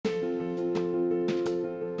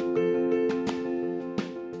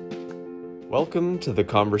Welcome to the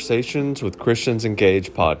Conversations with Christians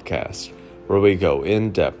Engage podcast, where we go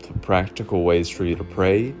in depth with practical ways for you to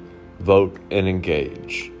pray, vote, and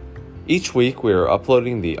engage. Each week we are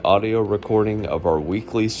uploading the audio recording of our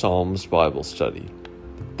weekly Psalms Bible study.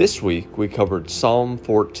 This week we covered Psalm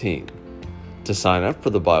 14. To sign up for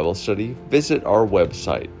the Bible study, visit our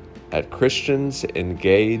website at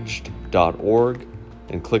christiansengaged.org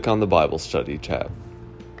and click on the Bible study tab.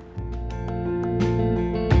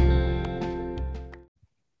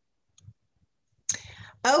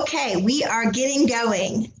 Okay, we are getting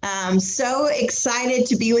going. So excited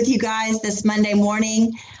to be with you guys this Monday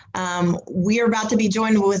morning. We are about to be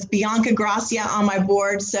joined with Bianca Gracia on my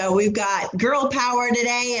board. So we've got girl power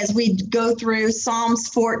today as we go through Psalms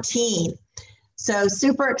 14. So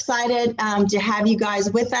super excited to have you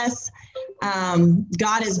guys with us.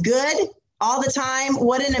 God is good all the time.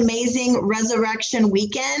 What an amazing resurrection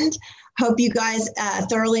weekend. Hope you guys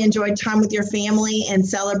thoroughly enjoyed time with your family and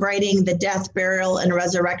celebrating the death, burial, and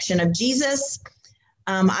resurrection of Jesus.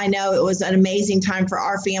 I know it was an amazing time for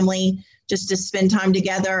our family just to spend time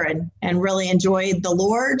together and really enjoy the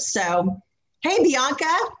Lord. So, hey,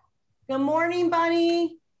 Bianca. Good morning,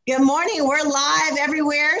 Bunny. Good morning. We're live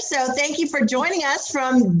everywhere. So thank you for joining us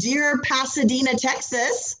from dear Pasadena,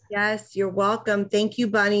 Texas. Yes, you're welcome. Thank you,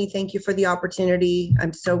 Bunny. Thank you for the opportunity.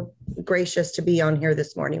 I'm so gracious to be on here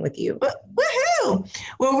this morning with you. Woohoo!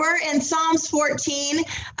 Well, we're in Psalms 14.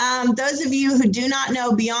 Those of you who do not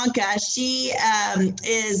know Bianca, she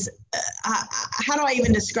is, how do I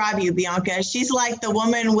even describe you, Bianca? She's like the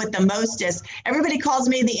woman with the mostest. Everybody calls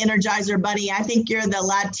me the Energizer Bunny. I think you're the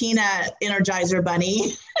Latina Energizer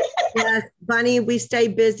Bunny. Yes, Bunny, we stay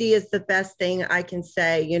busy is the best thing I can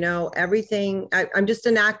say. You know, everything. I'm just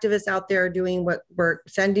an activist out there doing what we're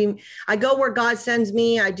sending. I go where God sends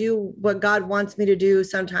me. I do what God wants me to do.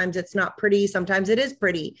 Sometimes it's not pretty. Sometimes it is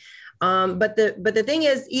pretty. But the thing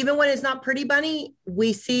is, even when it's not pretty, Bunny,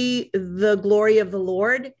 we see the glory of the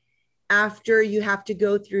Lord after you have to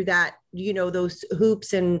go through that, you know, those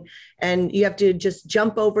hoops and you have to just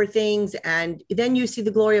jump over things. And then you see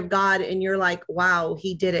the glory of God and you're like, wow,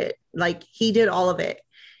 he did it. Like he did all of it.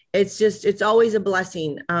 It's always a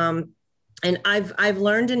blessing. And I've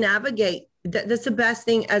learned to navigate. That's the best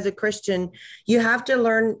thing as a Christian. You have to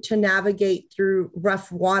learn to navigate through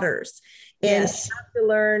rough waters. And Yes. you have to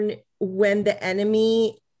learn when the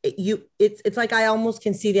enemy, it's like, I almost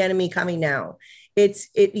can see the enemy coming now. And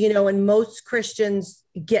most Christians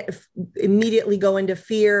immediately go into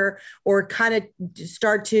fear or kind of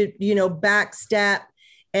start to, backstep.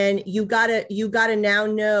 And you gotta now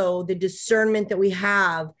know the discernment that we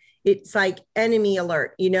have. It's like enemy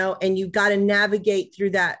alert, and you got to navigate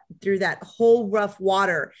through that whole rough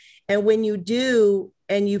water. And when you do,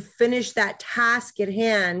 and you finish that task at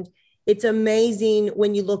hand, it's amazing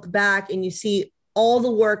when you look back and you see all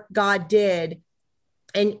the work God did.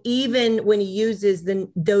 And even when he uses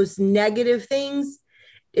those negative things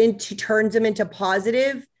turns them into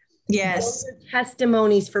positive. Yes.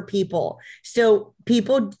 Testimonies for people. So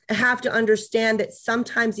people have to understand that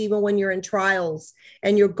sometimes even when you're in trials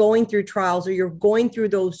and you're going through trials or you're going through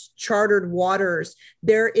those chartered waters,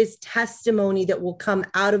 there is testimony that will come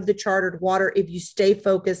out of the chartered water if you stay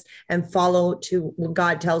focused and follow to what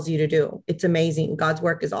God tells you to do. It's amazing. God's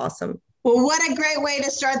work is awesome. Well, what a great way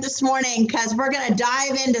to start this morning, because we're going to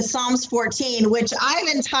dive into Psalms 14, which I've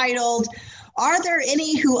entitled, Are There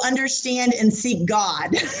Any Who Understand and Seek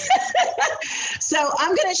God? So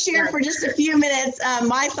I'm going to share for just a few minutes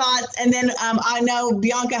my thoughts, and then I know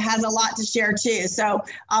Bianca has a lot to share too, so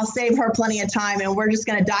I'll save her plenty of time, and we're just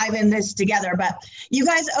going to dive in this together. But you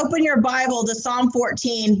guys open your Bible to Psalm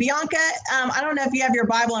 14. Bianca, I don't know if you have your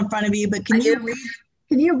Bible in front of you, but can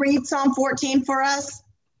you read Psalm 14 for us?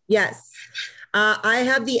 Yes. I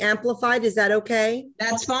have the Amplified. Is that okay?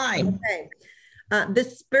 That's fine. Okay. The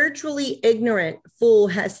spiritually ignorant fool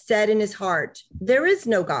has said in his heart, there is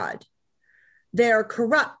no God. They are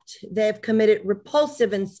corrupt. They have committed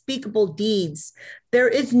repulsive, unspeakable deeds. There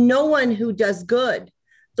is no one who does good.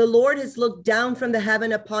 The Lord has looked down from the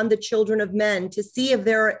heaven upon the children of men to see if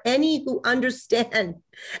there are any who understand,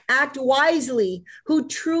 act wisely, who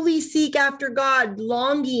truly seek after God,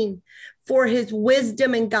 longing for his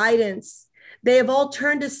wisdom and guidance. They have all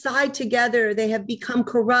turned aside together. They have become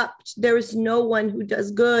corrupt. There is no one who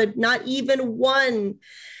does good, not even one.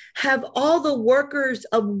 Have all the workers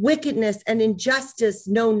of wickedness and injustice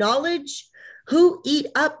no knowledge? Who eat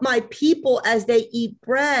up my people as they eat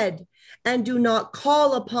bread and do not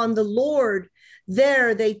call upon the Lord?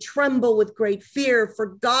 There they tremble with great fear, for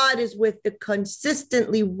God is with the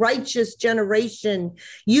consistently righteous generation.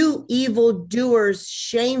 You evildoers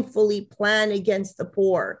shamefully plan against the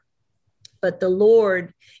poor. but the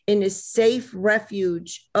Lord in his safe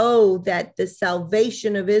refuge. Oh, that the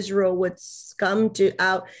salvation of Israel would come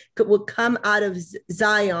out of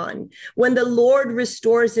Zion. When the Lord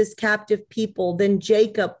restores his captive people, then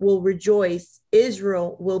Jacob will rejoice.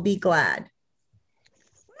 Israel will be glad.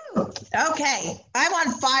 Okay, I'm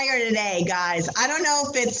on fire today, guys. I don't know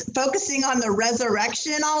if it's focusing on the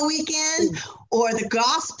resurrection all weekend or the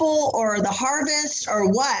gospel or the harvest or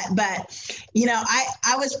what, but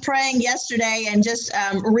I was praying yesterday and just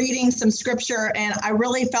reading some scripture, and I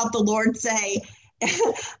really felt the Lord say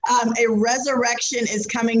a resurrection is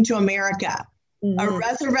coming to America. Mm-hmm. A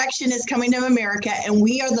resurrection is coming to America, and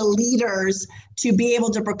we are the leaders to be able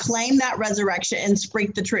to proclaim that resurrection and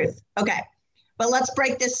speak the truth. Okay. But let's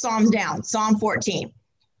break this Psalm down. Psalm 14.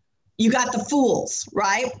 You got the fools,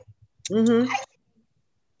 right? Mm-hmm.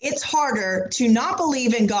 It's harder to not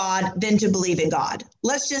believe in God than to believe in God.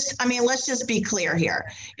 Let's just be clear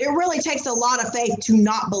here. It really takes a lot of faith to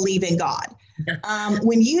not believe in God.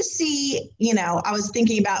 When you see, I was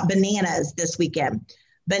thinking about bananas this weekend.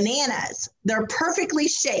 Bananas, they're perfectly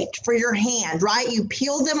shaped for your hand, right? You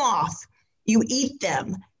peel them off, you eat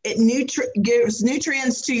them. It gives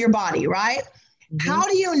nutrients to your body, right? Mm-hmm. How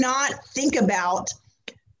do you not think about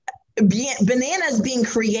bananas being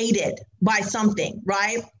created by something,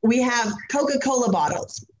 right? We have Coca-Cola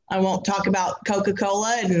bottles. I won't talk about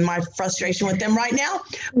Coca-Cola and my frustration with them right now,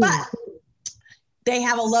 but they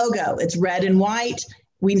have a logo. It's red and white.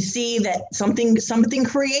 We see that something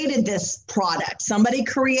created this product. Somebody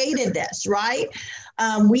created this, right?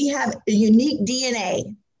 We have a unique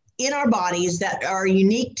DNA in our bodies that are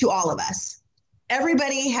unique to all of us.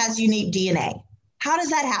 Everybody has unique DNA. How does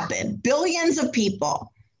that happen? Billions of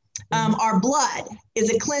people. Our blood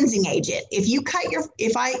is a cleansing agent.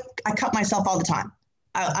 I cut myself all the time.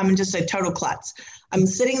 I'm just a total klutz. I'm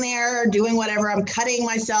sitting there doing whatever. I'm cutting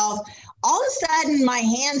myself. All of a sudden, my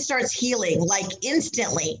hand starts healing like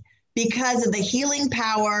instantly because of the healing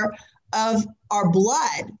power of our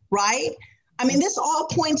blood, right? I mean, this all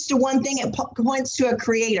points to one thing. It points to a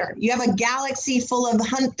creator. You have a galaxy full of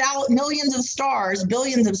millions of stars,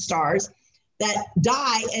 billions of stars that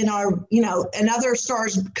die and and other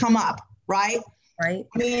stars come up, right? Right.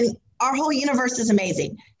 I mean, our whole universe is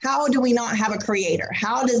amazing. How do we not have a creator?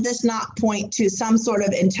 How does this not point to some sort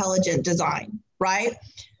of intelligent design, right?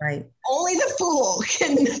 Right. Only the fool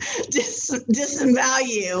can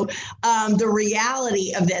disvalue the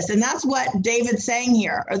reality of this. And that's what David's saying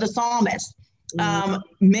here, or the psalmist.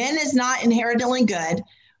 Men is not inherently good,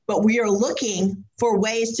 but we are looking for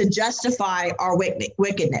ways to justify our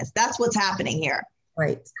wickedness. That's what's happening here.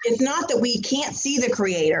 Right. It's not that we can't see the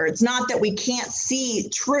creator. It's not that we can't see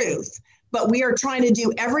truth, but we are trying to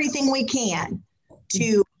do everything we can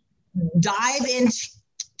to dive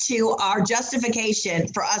into our justification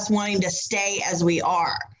for us wanting to stay as we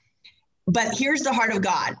are. But here's the heart of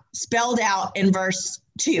God, spelled out in verse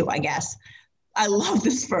 2, I guess. I love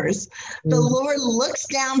this verse. The Lord looks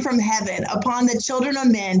down from heaven upon the children of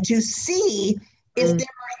men to see if there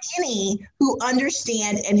are any who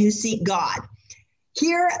understand and who seek God.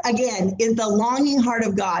 Here again is the longing heart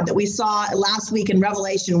of God that we saw last week in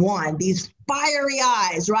Revelation 1, these fiery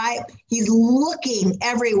eyes, right? He's looking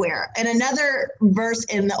everywhere. And another verse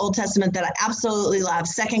in the Old Testament that I absolutely love,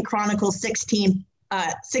 2 Chronicles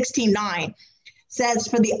 16:9. says,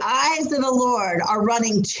 for the eyes of the Lord are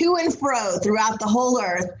running to and fro throughout the whole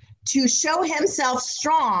earth to show himself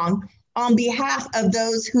strong on behalf of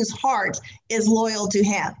those whose heart is loyal to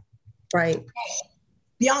him. Right.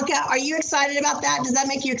 Bianca, are you excited about that? Does that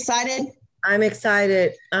make you excited? I'm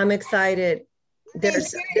excited.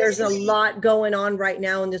 There's a lot going on right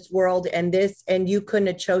now in this world, and you couldn't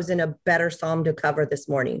have chosen a better psalm to cover this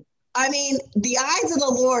morning. I mean, the eyes of the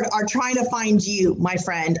Lord are trying to find you, my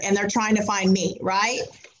friend, and they're trying to find me, right?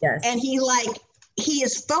 Yes. And he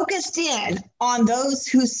is focused in on those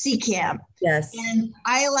who seek him. Yes. And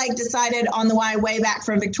I decided on the way back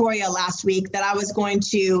from Victoria last week that I was going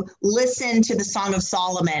to listen to the Song of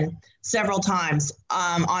Solomon several times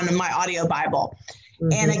on my audio Bible.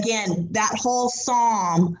 Mm-hmm. And again, that whole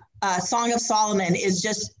Song of Solomon is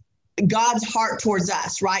just God's heart towards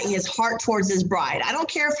us, right? His heart towards his bride. I don't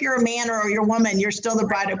care if you're a man or you're a woman, you're still the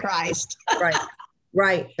bride of Christ.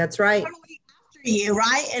 Right. That's right. After you,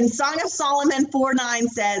 right? And Song of Solomon 4:9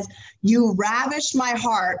 says, you ravish my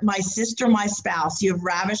heart, my sister, my spouse. You have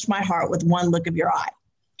ravished my heart with one look of your eye,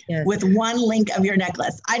 yes, with one link of your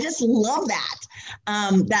necklace. I just love that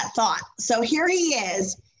thought. So here he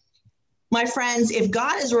is. My friends, if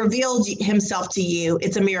God has revealed himself to you,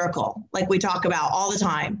 it's a miracle, like we talk about all the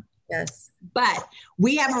time. Yes. But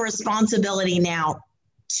we have a responsibility now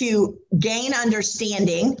to gain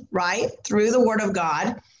understanding, right, through the word of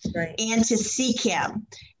God, Right. and to seek him.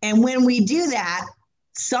 And when we do that,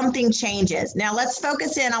 something changes. Now let's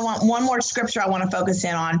focus in. I want one more scripture I want to focus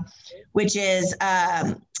in on, which is,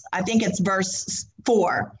 I think it's verse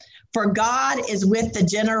 4. For God is with the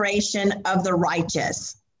generation of the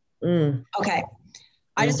righteous. Okay.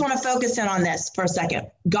 I just want to focus in on this for a second.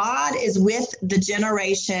 God is with the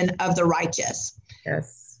generation of the righteous.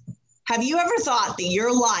 Yes. Have you ever thought that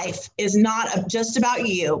your life is not just about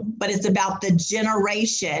you, but it's about the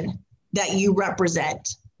generation that you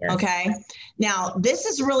represent? Yes. Okay. Now, this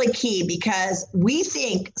is really key because we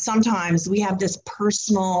think sometimes we have this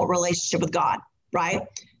personal relationship with God, right?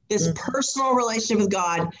 This personal relationship with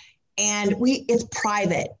God, and it's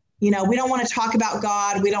private. You know, we don't want to talk about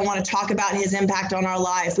God. We don't want to talk about his impact on our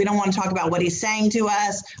life. We don't want to talk about what he's saying to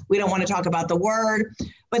us. We don't want to talk about the word.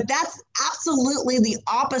 But that's absolutely the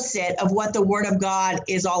opposite of what the word of God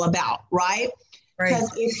is all about, right?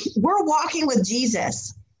 Because if we're walking with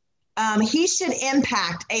Jesus, he should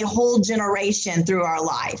impact a whole generation through our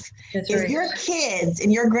life. If your kids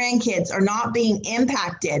and your grandkids are not being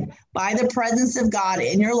impacted by the presence of God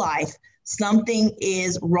in your life, something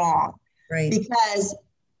is wrong. Right. Because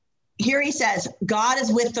here he says, God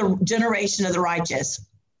is with the generation of the righteous.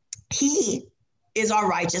 He is our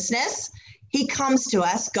righteousness. He comes to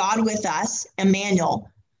us, God with us, Emmanuel.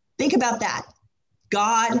 Think about that.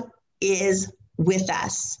 God is with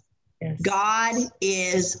us. Yes. God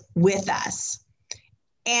is with us.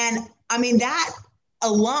 And I mean, that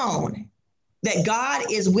alone, that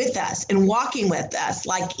God is with us and walking with us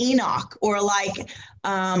like Enoch or like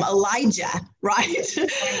Elijah, right?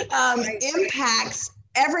 Impacts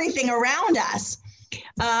everything around us.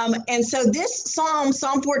 And so this Psalm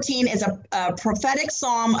 14, is a prophetic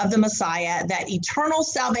psalm of the Messiah, that eternal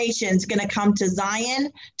salvation is going to come to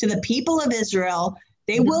Zion, to the people of Israel.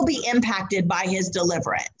 They will be impacted by his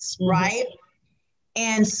deliverance, right?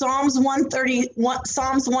 And Psalms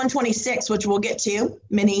 126, which we'll get to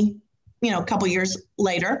a couple years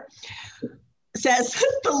later, says,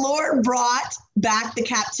 the Lord brought back the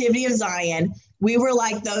captivity of Zion. We were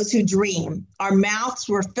like those who dream. Our mouths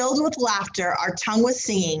were filled with laughter. Our tongue was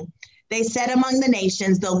singing. They said among the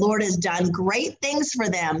nations, the Lord has done great things for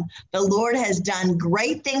them. The Lord has done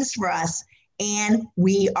great things for us, and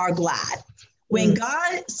we are glad. When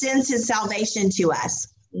God sends his salvation to us,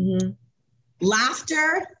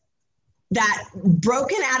 laughter, that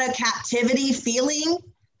broken out of captivity feeling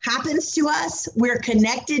happens to us. We're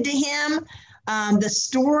connected to him. The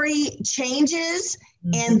story changes,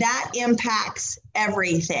 and that impacts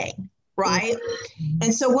everything, right?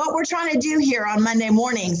 And so what we're trying to do here on Monday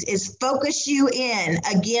mornings is focus you in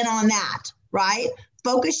again on that, right?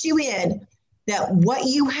 Focus you in that what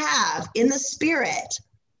you have in the spirit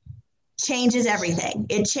changes everything.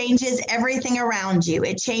 It changes everything around you.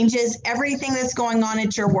 It changes everything that's going on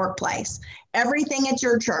at your workplace, everything at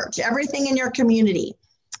your church, everything in your community.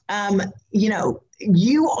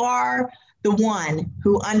 You are the one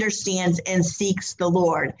who understands and seeks the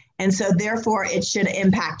Lord. And so therefore it should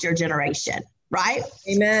impact your generation, right?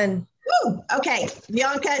 Amen. Woo! Okay,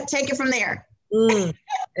 Bianca, take it from there.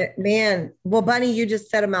 Man, well, Bunny, you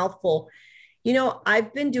just said a mouthful.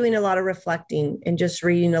 I've been doing a lot of reflecting and just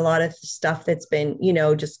reading a lot of stuff that's been,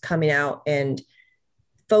 just coming out and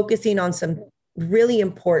focusing on some really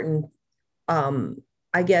important,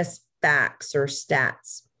 facts or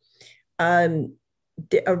stats.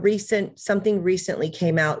 Something recently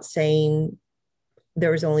came out saying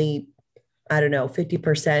there was only,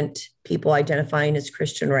 50% people identifying as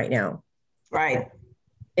Christian right now. Right.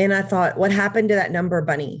 And I thought, what happened to that number,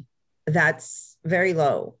 Bunny? That's very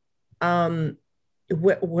low.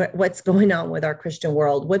 What's going on with our Christian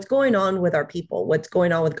world? What's going on with our people? What's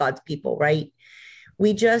going on with God's people, right?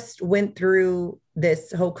 We just went through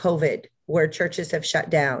this whole COVID where churches have shut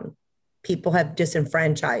down. People have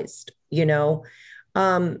disenfranchised,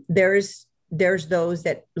 there's those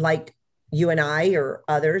that, like you and I or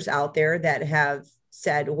others out there, that have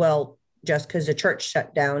said, well, just because the church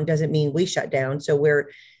shut down doesn't mean we shut down. So we're,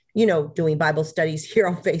 doing Bible studies here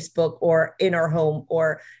on Facebook or in our home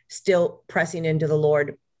or still pressing into the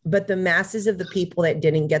Lord. But the masses of the people that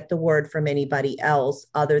didn't get the word from anybody else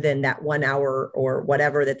other than that 1 hour or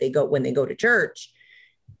whatever that they go when they go to church,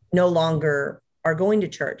 no longer are going to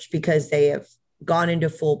church because they have gone into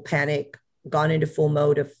full panic, gone into full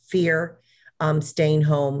mode of fear, staying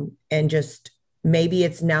home. And just maybe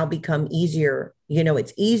it's now become easier.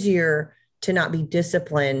 It's easier to not be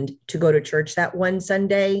disciplined to go to church that one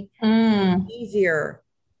Sunday. Easier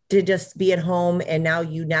to just be at home. And now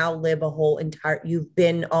you live a whole you've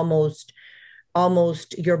been almost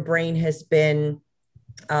your brain has been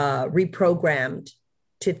reprogrammed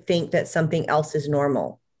to think that something else is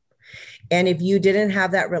normal. And if you didn't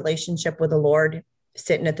have that relationship with the Lord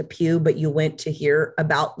sitting at the pew, but you went to hear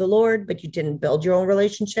about the Lord, but you didn't build your own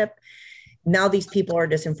relationship, now these people are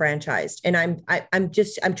disenfranchised. And I'm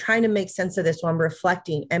trying to make sense of this while I'm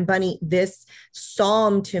reflecting. And Bunny, this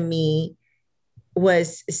psalm to me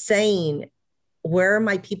was saying, where are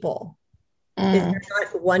my people? Is there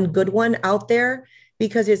not one good one out there?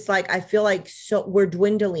 Because it's like, I feel like we're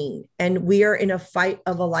dwindling, and we are in a fight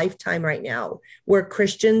of a lifetime right now where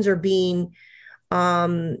Christians are being,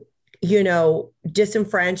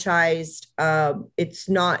 disenfranchised.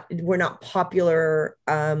 We're not popular.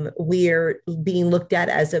 We're being looked at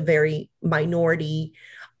as a very minority.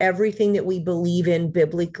 Everything that we believe in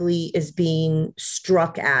biblically is being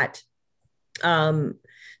struck at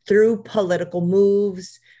through political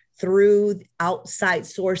moves, through outside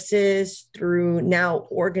sources, through now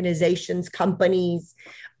organizations, companies,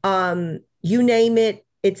 you name it,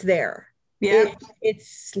 it's there. Yeah. It's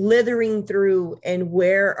slithering through. And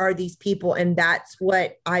where are these people? And that's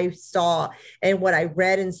what I saw and what I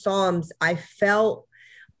read in Psalms. I felt,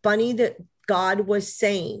 Bunny, that God was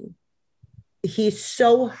saying, he's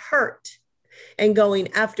so hurt and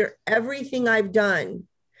going, after everything I've done,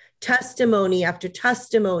 testimony after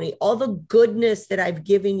testimony, all the goodness that I've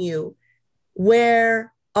given you,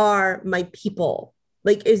 where are my people?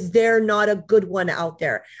 Like, is there not a good one out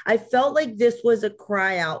there? I felt like this was a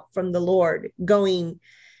cry out from the Lord going,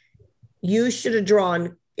 you should have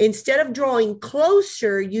drawn, instead of drawing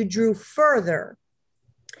closer, you drew further.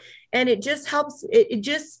 And it just helps.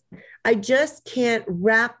 I just can't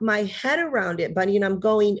wrap my head around it, Bunny. And I'm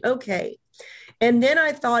going, okay. And then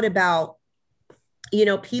I thought about,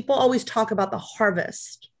 people always talk about the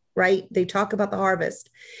harvest, right? They talk about the harvest.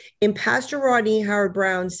 And Pastor Rodney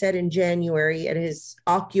Howard-Browne said in January at his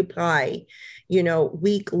Occupy,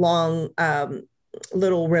 week-long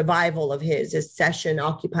little revival of his session,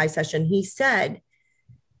 Occupy session, he said,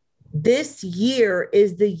 this year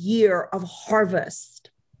is the year of harvest.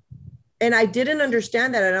 And I didn't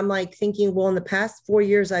understand that. And I'm like thinking, well, in the past 4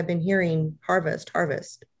 years, I've been hearing harvest,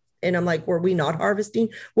 harvest. And I'm like, were we not harvesting?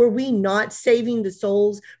 Were we not saving the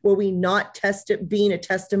souls? Were we not being a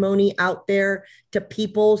testimony out there to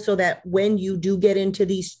people so that when you do get into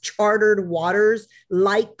these chartered waters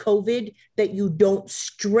like COVID, that you don't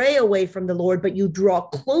stray away from the Lord, but you draw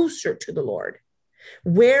closer to the Lord?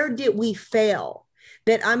 Where did we fail?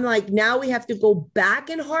 That I'm like, now we have to go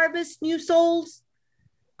back and harvest new souls?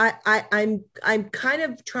 I'm kind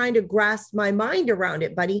of trying to grasp my mind around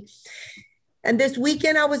it, buddy. And this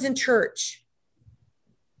weekend I was in church,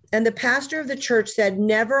 and the pastor of the church said,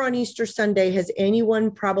 never on Easter Sunday has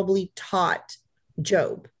anyone probably taught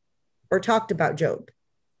Job or talked about Job.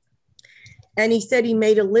 And he said he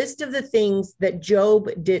made a list of the things that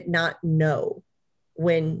Job did not know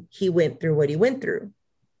when he went through what he went through,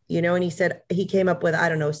 and he said he came up with,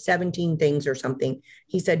 17 things or something.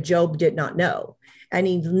 He said Job did not know. And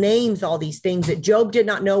he names all these things that Job did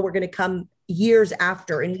not know were going to come years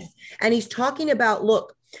after. And he's talking about,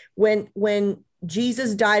 look, when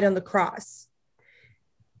Jesus died on the cross,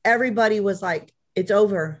 everybody was like, it's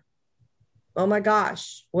over. Oh my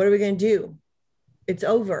gosh, what are we going to do? It's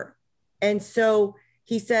over. And so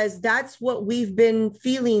he says, that's what we've been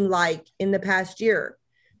feeling like in the past year.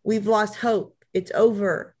 We've lost hope. It's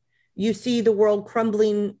over. You see the world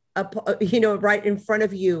crumbling up, right in front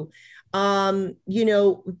of you.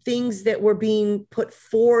 Things that were being put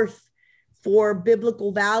forth for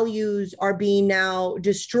biblical values are being now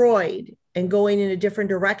destroyed and going in a different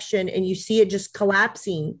direction. And you see it just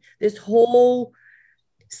collapsing. This whole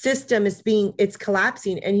system it's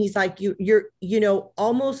collapsing. And he's like, you're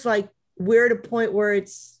almost like we're at a point where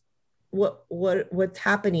it's what's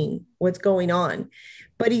happening, what's going on.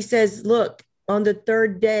 But he says, look, on the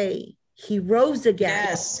third day, he rose again.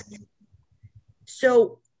 Yes.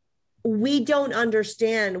 So we don't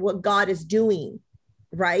understand what God is doing.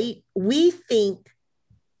 Right? We think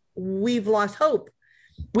we've lost hope.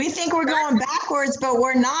 We think we're going backwards, but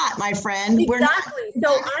we're not, my friend. Exactly. We're not.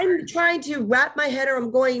 So I'm trying to wrap my head around.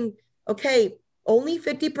 I'm going, okay, only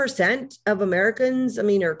 50% of Americans,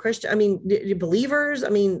 are Christian, believers.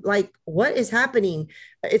 Like, what is happening?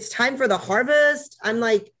 It's time for the harvest. I'm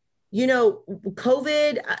like,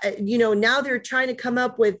 COVID, now they're trying to come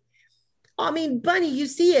up with, Bunny, you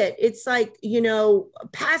see it. It's like,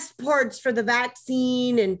 passports for the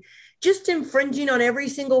vaccine and just infringing on every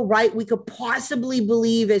single right we could possibly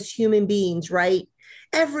believe as human beings, right?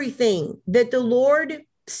 Everything that the Lord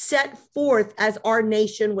set forth as our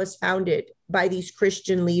nation was founded by these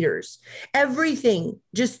Christian leaders. Everything,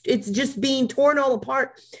 it's just being torn all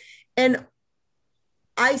apart. And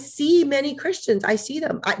I see many Christians. I see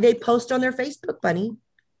them. They post on their Facebook, Bunny,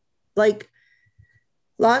 like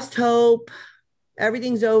lost hope.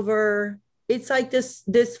 Everything's over. It's like this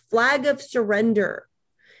flag of surrender.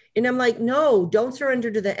 And I'm like, no, don't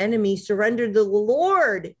surrender to the enemy. Surrender to the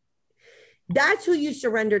Lord. That's who you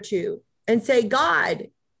surrender to, and say, God,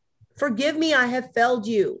 forgive me. I have failed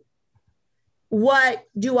you. What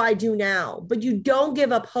do I do now? But you don't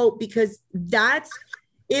give up hope, because that's,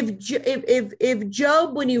 if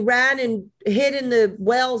Job, when he ran and hid in the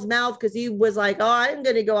whale's mouth because he was like, oh, I'm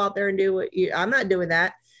going to go out there and do it. I'm not doing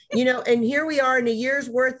that. And here we are in a year's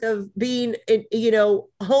worth of being,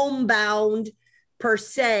 homebound per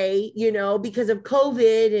se, because of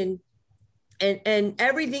COVID and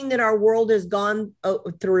everything that our world has gone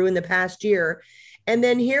through in the past year. And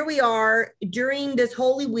then here we are during this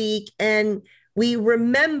Holy Week, and we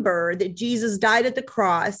remember that Jesus died at the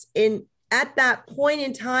cross. And at that point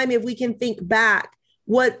in time, if we can think back,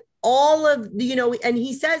 what all of, and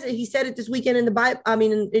he said it this weekend in the Bible,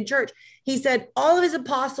 in church, he said all of his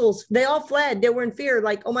apostles, they all fled. They were in fear,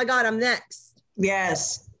 like, oh my God, I'm next.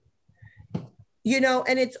 Yes.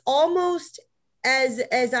 And it's almost as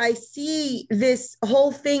I see this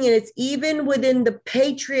whole thing, and it's even within the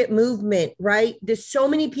patriot movement, right? There's so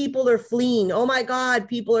many people are fleeing. Oh my God,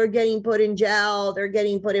 people are getting put in jail. They're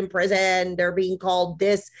getting put in prison. They're being called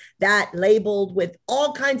this, that, labeled with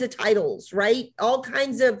all kinds of titles, right? All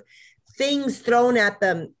kinds of things thrown at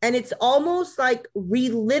them. And it's almost like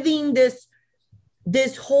reliving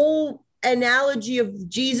this whole analogy of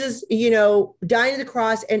Jesus, dying on the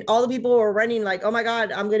cross, and all the people were running like, oh my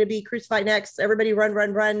God, I'm going to be crucified next. Everybody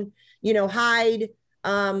run, hide,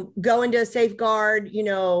 go into a safeguard,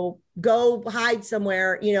 go hide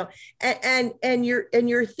somewhere, and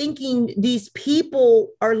you're thinking these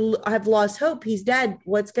people have lost hope. He's dead.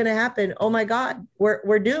 What's going to happen? Oh my God,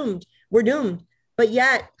 we're doomed. We're doomed. But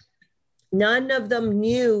yet none of them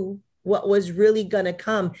knew what was really going to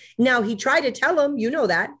come. Now, he tried to tell them,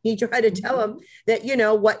 that he tried to tell them that,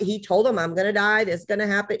 what he told them, I'm going to die, this is going to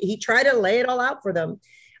happen. He tried to lay it all out for them,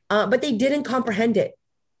 but they didn't comprehend it.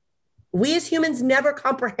 We as humans never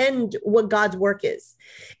comprehend what God's work is.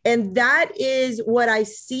 And that is what I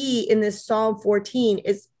see in this Psalm 14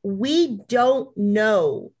 is we don't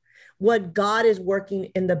know what God is working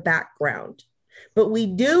in the background, but we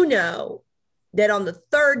do know that on the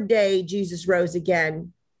third day, Jesus rose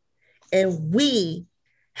again. And we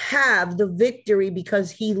have the victory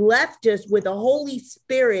because he left us with a Holy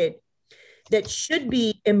Spirit that should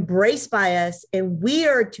be embraced by us. And we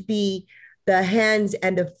are to be the hands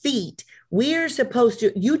and the feet. We are supposed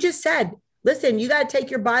to, you just said, listen, you got to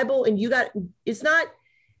take your Bible and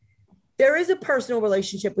there is a personal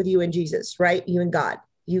relationship with you and Jesus, right? You and God.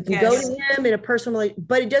 You can go to him in a personal,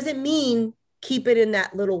 but it doesn't mean keep it in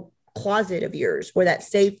that little closet of yours where that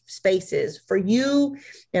safe space is for you.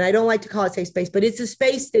 And I don't like to call it safe space, but it's a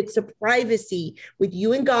space that's a privacy with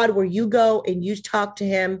you and God where you go and you talk to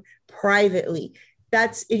him privately.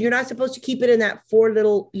 You're not supposed to keep it in that four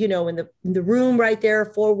little, in the room right there,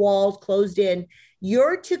 four walls closed in.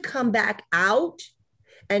 You're to come back out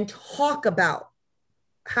and talk about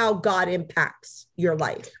how God impacts your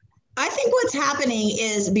life. I think what's happening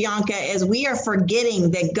is, Bianca, is we are forgetting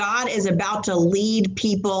that God is about to lead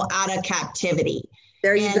people out of captivity.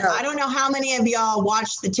 There you go. I don't know how many of y'all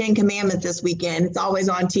watched the 10 Commandments this weekend. It's always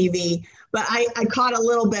on TV, but I caught a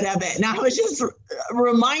little bit of it. And I was just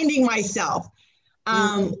reminding myself,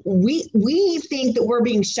 we think that we're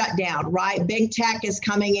being shut down, right? Big tech is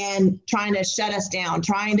coming in, trying to shut us down,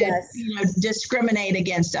 trying to discriminate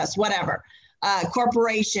against us, whatever,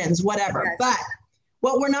 corporations, whatever. Yes. But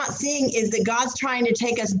what we're not seeing is that God's trying to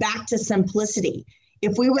take us back to simplicity.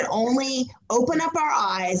 If we would only open up our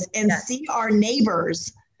eyes and see our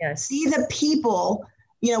neighbors, see the people,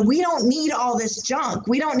 we don't need all this junk.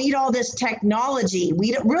 We don't need all this technology.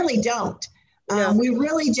 We really don't. We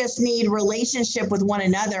really just need relationship with one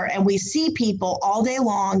another. And we see people all day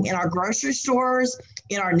long in our grocery stores,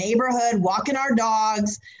 in our neighborhood, walking our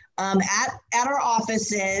dogs, at our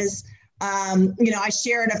offices. I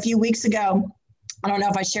shared a few weeks ago, I don't know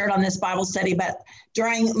if I shared on this Bible study, but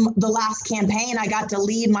during the last campaign, I got to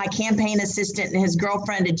lead my campaign assistant and his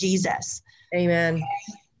girlfriend to Jesus. Amen.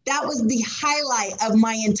 That was the highlight of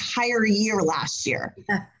my entire year last year.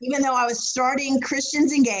 Even though I was starting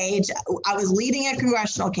Christians Engage, I was leading a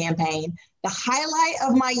congressional campaign. The highlight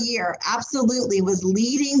of my year absolutely was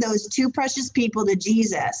leading those two precious people to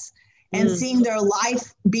Jesus and seeing their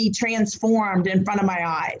life be transformed in front of my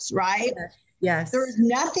eyes, right? Yes. There's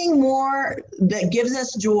nothing more that gives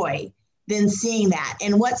us joy than seeing that.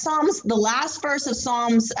 And what the last verse of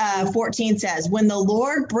Psalms 14 says, when the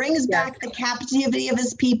Lord brings back the captivity of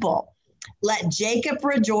his people, let Jacob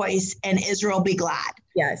rejoice and Israel be glad.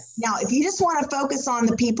 Yes. Now, if you just want to focus on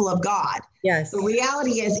the people of God, yes, the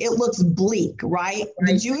reality is it looks bleak, right?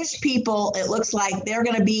 The Jewish people, it looks like they're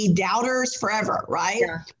going to be doubters forever, right?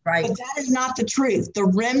 Yeah, right. But that is not the truth. The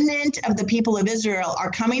remnant of the people of Israel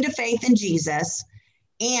are coming to faith in Jesus,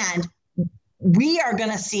 and we are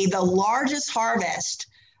going to see the largest harvest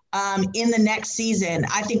in the next season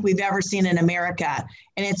I think we've ever seen in America.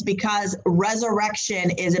 And it's because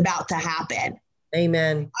resurrection is about to happen.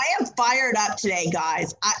 Amen. I am fired up today,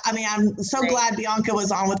 guys. I mean, I'm so glad Bianca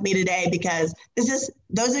was on with me today, because this is,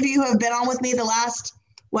 those of you who have been on with me the last,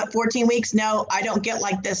 14 weeks, no, I don't get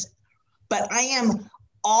like this, but I am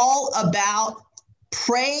all about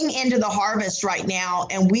praying into the harvest right now.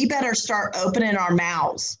 And we better start opening our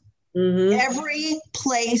mouths. Every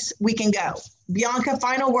place we can go. Bianca,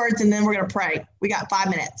 final words, and then we're going to pray. We got 5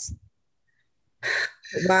 minutes.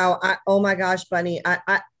 Wow. Oh my gosh, Bunny.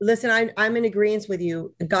 Listen, I'm in agreement with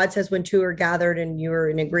you. God says when two are gathered and you're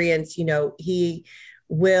in agreement, he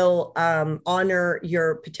will honor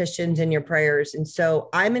your petitions and your prayers. And so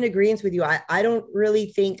I'm in agreement with you. I don't really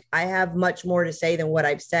think I have much more to say than what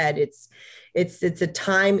I've said. It's a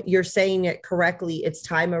time, you're saying it correctly. It's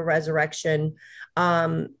time of resurrection.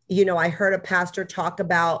 I heard a pastor talk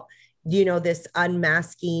about, this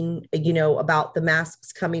unmasking, about the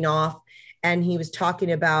masks coming off. And he was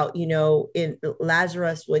talking about, in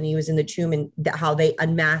Lazarus, when he was in the tomb, and how they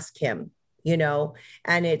unmask him,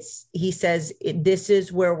 and he says, this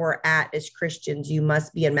is where we're at as Christians. You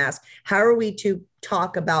must be unmasked. How are we to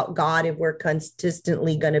talk about God if we're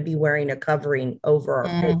consistently going to be wearing a covering over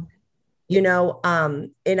our face?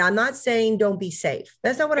 And I'm not saying don't be safe.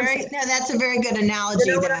 That's not what I'm saying. No, that's a very good analogy.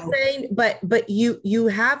 You know what I'm saying? But you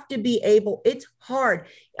have to be able, it's hard.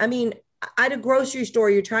 I mean, at a grocery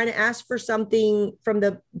store, you're trying to ask for something from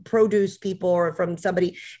the produce people or from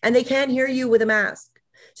somebody, and they can't hear you with a mask.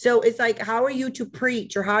 So it's like, how are you to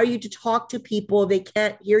preach, or how are you to talk to people if they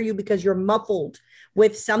can't hear you because you're muffled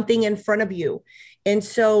with something in front of you? And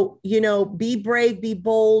so, be brave, be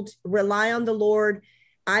bold, rely on the Lord.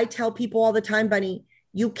 I tell people all the time, Bunny,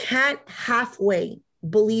 you can't halfway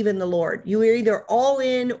believe in the Lord. You're either all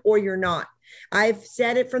in or you're not. I've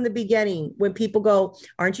said it from the beginning. When people go,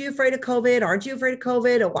 aren't you afraid of COVID? Aren't you afraid of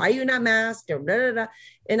COVID? Or why are you not masked? Or blah, blah, blah.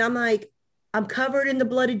 And I'm like, I'm covered in the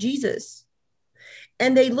blood of Jesus.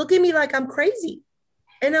 And they look at me like I'm crazy.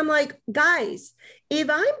 And I'm like, guys, if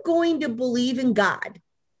I'm going to believe in God,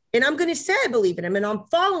 and I'm going to say I believe in him and I'm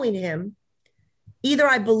following him, either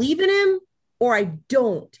I believe in him or I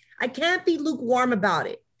don't. I can't be lukewarm about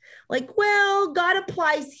it. Like, well, God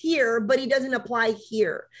applies here, but he doesn't apply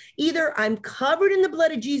here. Either I'm covered in the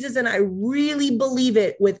blood of Jesus and I really believe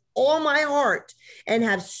it with all my heart and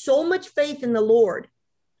have so much faith in the Lord,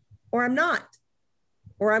 or I'm not,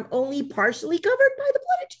 or I'm only partially covered by the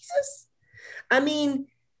blood of Jesus. I mean,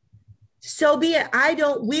 so be it.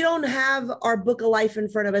 We don't have our book of life in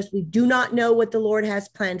front of us. We do not know what the Lord has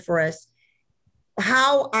planned for us.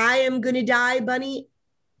 How I am going to die, Bunny,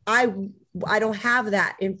 I don't have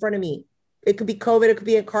that in front of me. It could be COVID. It could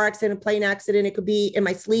be a car accident, a plane accident. It could be in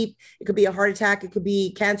my sleep. It could be a heart attack. It could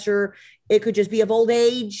be cancer. It could just be of old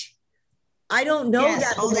age. I don't know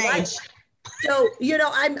that. Old age. So,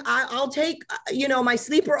 I'll take, my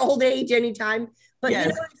sleeper old age anytime, but yes.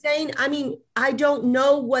 You know what I'm saying? I mean, I don't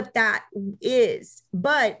know what that is,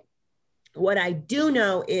 but what I do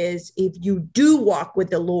know is if you do walk with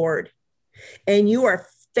the Lord and you are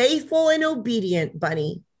faithful and obedient,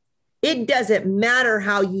 Bunny, it doesn't matter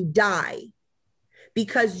how you die,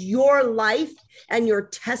 because your life and your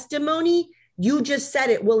testimony, you just said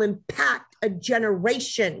it, will impact a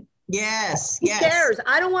generation. Yes. Who cares?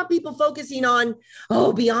 I don't want people focusing on,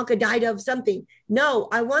 oh, Bianca died of something. No,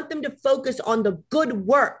 I want them to focus on the good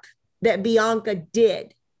work that Bianca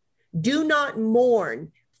did. Do not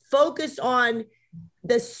mourn. Focus on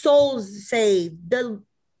the souls saved, the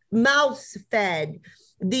mouths fed,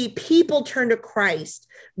 the people turned to Christ,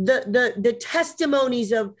 the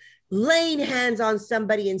testimonies of laying hands on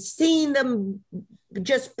somebody and seeing them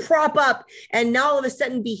just prop up and now all of a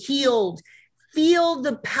sudden be healed. Feel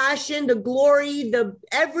the passion, the glory, the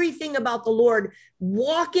everything about the Lord.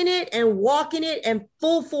 Walk in it and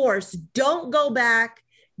full force. Don't go back.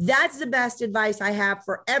 That's the best advice I have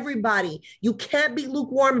for everybody. You can't be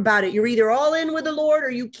lukewarm about it. You're either all in with the Lord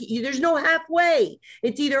or there's no halfway.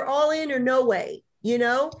 It's either all in or no way. And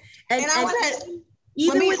I want to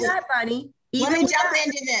even with that, Bunny. Let me jump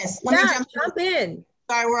into this. Let me jump in.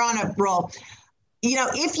 Sorry, we're on a roll.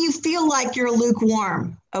 If you feel like you're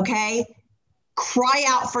lukewarm, okay, cry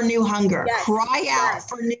out for new hunger, Yes. cry out Yes.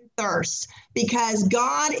 for new thirst, because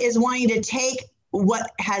God is wanting to take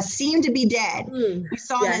what has seemed to be dead. We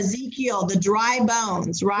saw in Yes. Ezekiel the dry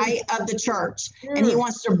bones, right, of the church. And he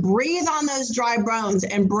wants to breathe on those dry bones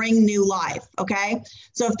and bring new life. Okay.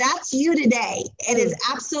 So if that's you today, it is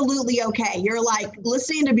absolutely okay. You're like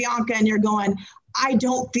listening to Bianca and you're going, I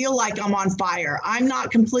don't feel like I'm on fire. I'm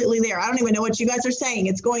not completely there. I don't even know what you guys are saying.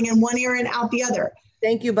 It's going in one ear and out the other.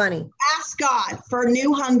 Thank you, Bunny. Ask God for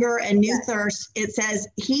new hunger and new Yes. thirst. It says,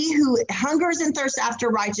 he who hungers and thirsts after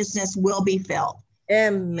righteousness will be filled.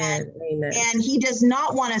 Amen. Amen. And he does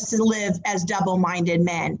not want us to live as double-minded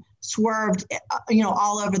men, swerved,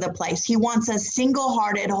 all over the place. He wants us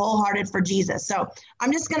single-hearted, wholehearted for Jesus. So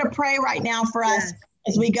I'm just going to pray right now for us Yes.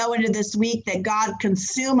 as we go into this week, that God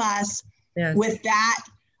consume us Yes. with that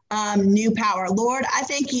new power. Lord, I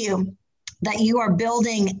thank you that you are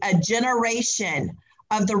building a generation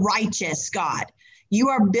of the righteous, God. You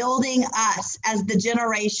are building us as the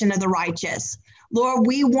generation of the righteous. Lord,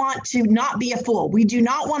 we want to not be a fool. We do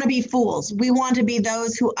not want to be fools. We want to be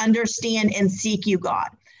those who understand and seek you, God.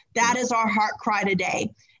 That is our heart cry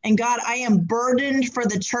today. And God, I am burdened for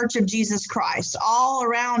the Church of Jesus Christ all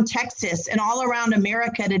around Texas and all around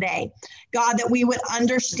America today. God, that we would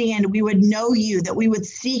understand, we would know you, that we would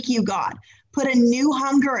seek you, God. Put a new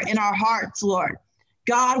hunger in our hearts, Lord.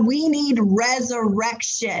 God, we need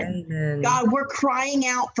resurrection. Amen. God, we're crying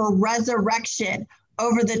out for resurrection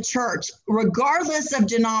over the church, regardless of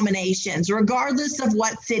denominations, regardless of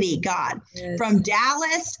what city, God. Yes. From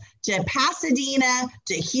Dallas to Pasadena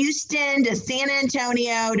to Houston to San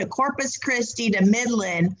Antonio to Corpus Christi to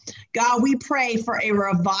Midland, God, we pray for a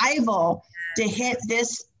revival to hit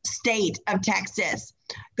this state of Texas.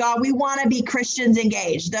 God, we want to be Christians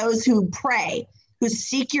engaged, those who pray, who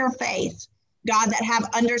seek your faith, God, that have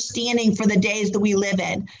understanding for the days that we live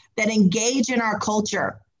in, that engage in our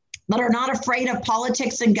culture, that are not afraid of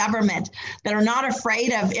politics and government, that are not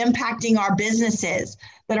afraid of impacting our businesses,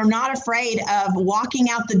 that are not afraid of walking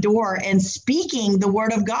out the door and speaking the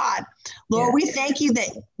word of God. Lord, we thank you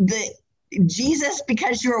that Jesus,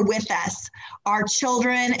 because you're with us, our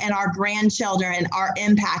children and our grandchildren are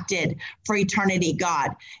impacted for eternity,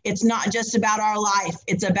 God. It's not just about our life.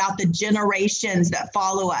 It's about the generations that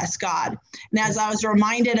follow us, God. And as I was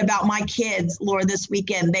reminded about my kids, Lord, this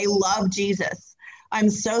weekend, they love Jesus. I'm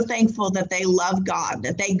so thankful that they love God,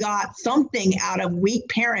 that they got something out of weak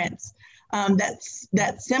parents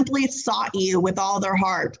that simply sought you with all their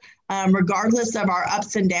heart, regardless of our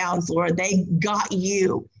ups and downs, Lord. They got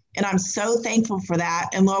you. And I'm so thankful for that.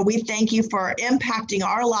 And Lord, we thank you for impacting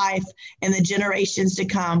our life and the generations to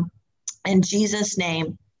come. In Jesus'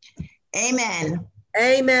 name, amen.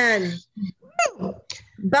 Amen.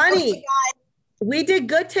 Bunny, Okay, we did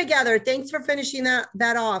good together. Thanks for finishing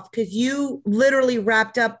that off, because you literally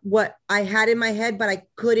wrapped up what I had in my head, but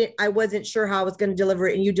I wasn't sure how I was going to deliver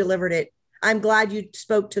it, and you delivered it. I'm glad you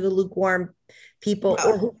spoke to the lukewarm people,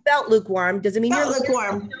 or who felt lukewarm. Doesn't mean you're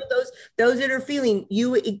lukewarm. Those that are feeling,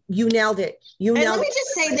 you nailed it. And let me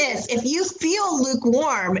just say this, if you feel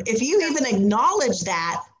lukewarm, if you even acknowledge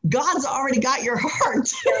that, God's already got your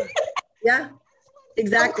heart. Yeah,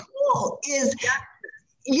 exactly. So cool is,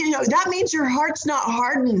 that means your heart's not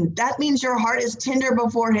hardened. That means your heart is tender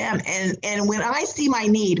before him. And when I see my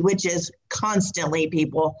need, which is constantly,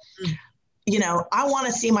 people, I want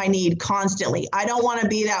to see my need constantly. I don't want to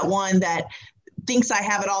be that one that thinks I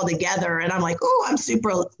have it all together and I'm like, oh, I'm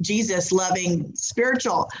super Jesus loving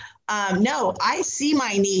spiritual. No, I see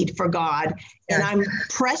my need for God, and I'm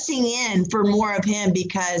pressing in for more of him,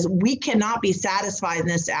 because we cannot be satisfied in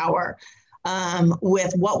this hour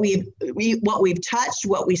with what we've touched,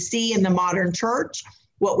 what we see in the modern church,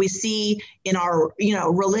 what we see in our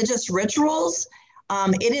religious rituals.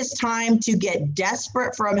 It is time to get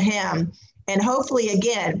desperate from him. And hopefully,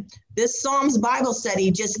 again, this Psalms Bible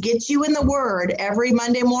study just gets you in the Word every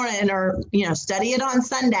Monday morning, or, study it on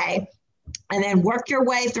Sunday, and then work your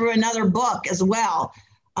way through another book as well.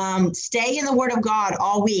 Stay in the Word of God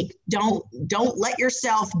all week. Don't let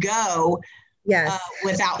yourself go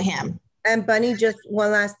without him. And Bunny, just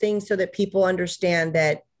one last thing so that people understand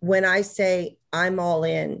that when I say I'm all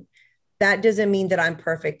in, that doesn't mean that I'm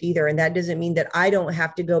perfect either. And that doesn't mean that I don't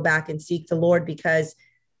have to go back and seek the Lord, because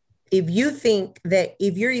if you think that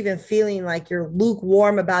if you're even feeling like you're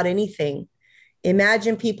lukewarm about anything,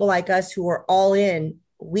 imagine people like us who are all in,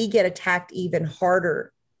 we get attacked even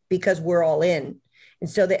harder because we're all in. And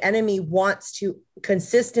so the enemy wants to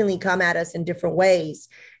consistently come at us in different ways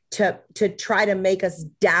to try to make us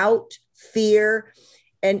doubt, fear,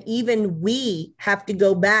 And even we have to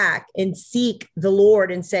go back and seek the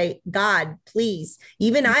Lord and say, God, please.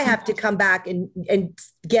 Even I have to come back and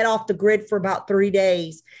get off the grid for about 3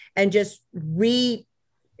 days and just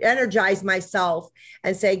re-energize myself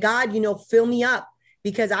and say, God, fill me up,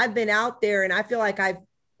 because I've been out there and I feel like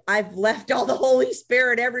I've left all the Holy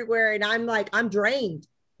Spirit everywhere. And I'm drained.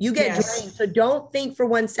 You get drained. So don't think for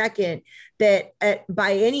 1 second that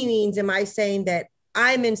by any means am I saying that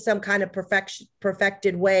I'm in some kind of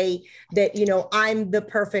perfected way, that, I'm the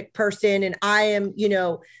perfect person and I am,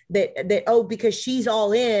 because she's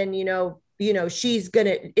all in,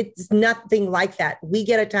 it's nothing like that. We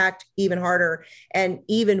get attacked even harder. And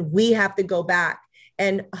even we have to go back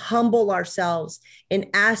and humble ourselves and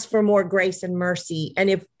ask for more grace and mercy.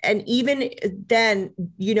 And even then,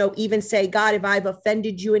 even say, God, if I've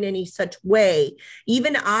offended you in any such way,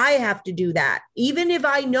 even I have to do that, even if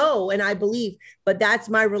I know and I believe, but that's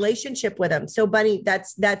my relationship with him. So Bunny,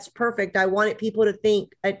 that's perfect. I wanted people to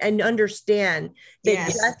think and understand that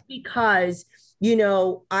just because,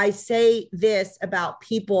 I say this about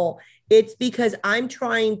people, it's because I'm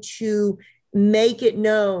trying to make it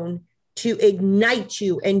known to ignite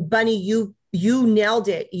you. And Bunny, you nailed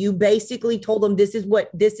it. You basically told them, this is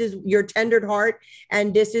your tendered heart.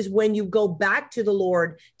 And this is when you go back to the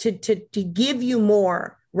Lord to give you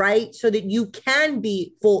more, right? So that you can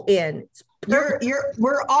be full in.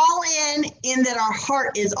 We're all in that our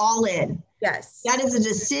heart is all in. Yes. That is a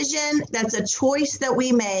decision. That's a choice that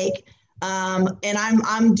we make. And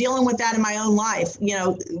I'm dealing with that in my own life,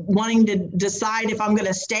 wanting to decide if I'm going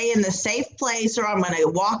to stay in the safe place or I'm going to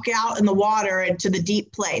walk out in the water and to the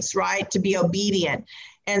deep place, right? To be obedient.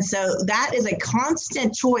 And so that is a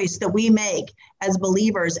constant choice that we make as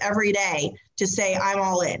believers every day to say, I'm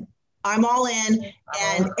all in. I'm all in.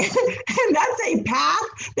 And that's a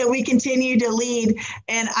path that we continue to lead.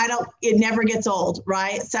 And it never gets old,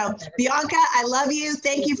 right? So Bianca, I love you.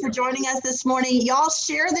 Thank you for joining us this morning. Y'all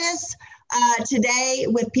share this today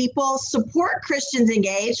with people. Support Christians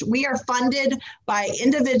Engaged. We are funded by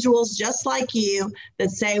individuals just like you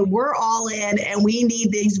that say we're all in and we need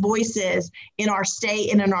these voices in our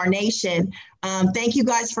state and in our nation. Thank you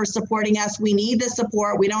guys for supporting us. We need the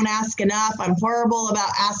support. We don't ask enough. I'm horrible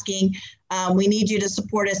about asking. We need you to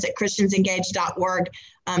support us at christiansengaged.org.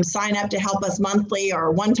 Sign up to help us monthly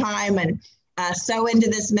or one time and sow into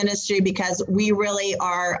this ministry, because we really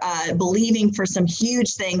are believing for some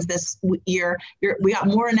huge things this year. We got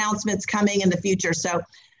more announcements coming in the future. So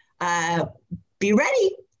be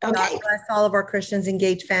ready. Okay. God bless all of our Christians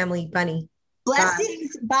Engaged family, Bunny.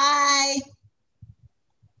 Blessings. Bye.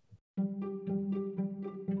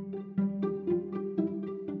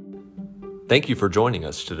 Thank you for joining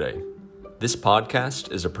us today. This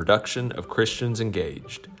podcast is a production of Christians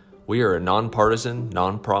Engaged. We are a nonpartisan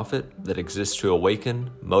nonprofit that exists to awaken,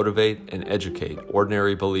 motivate, and educate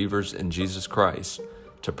ordinary believers in Jesus Christ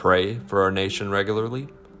to pray for our nation regularly,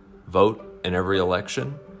 vote in every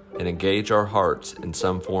election, and engage our hearts in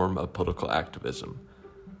some form of political activism.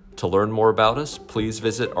 To learn more about us, please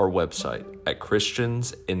visit our website at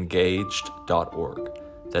christiansengaged.org.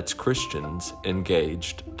 That's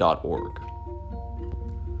christiansengaged.org.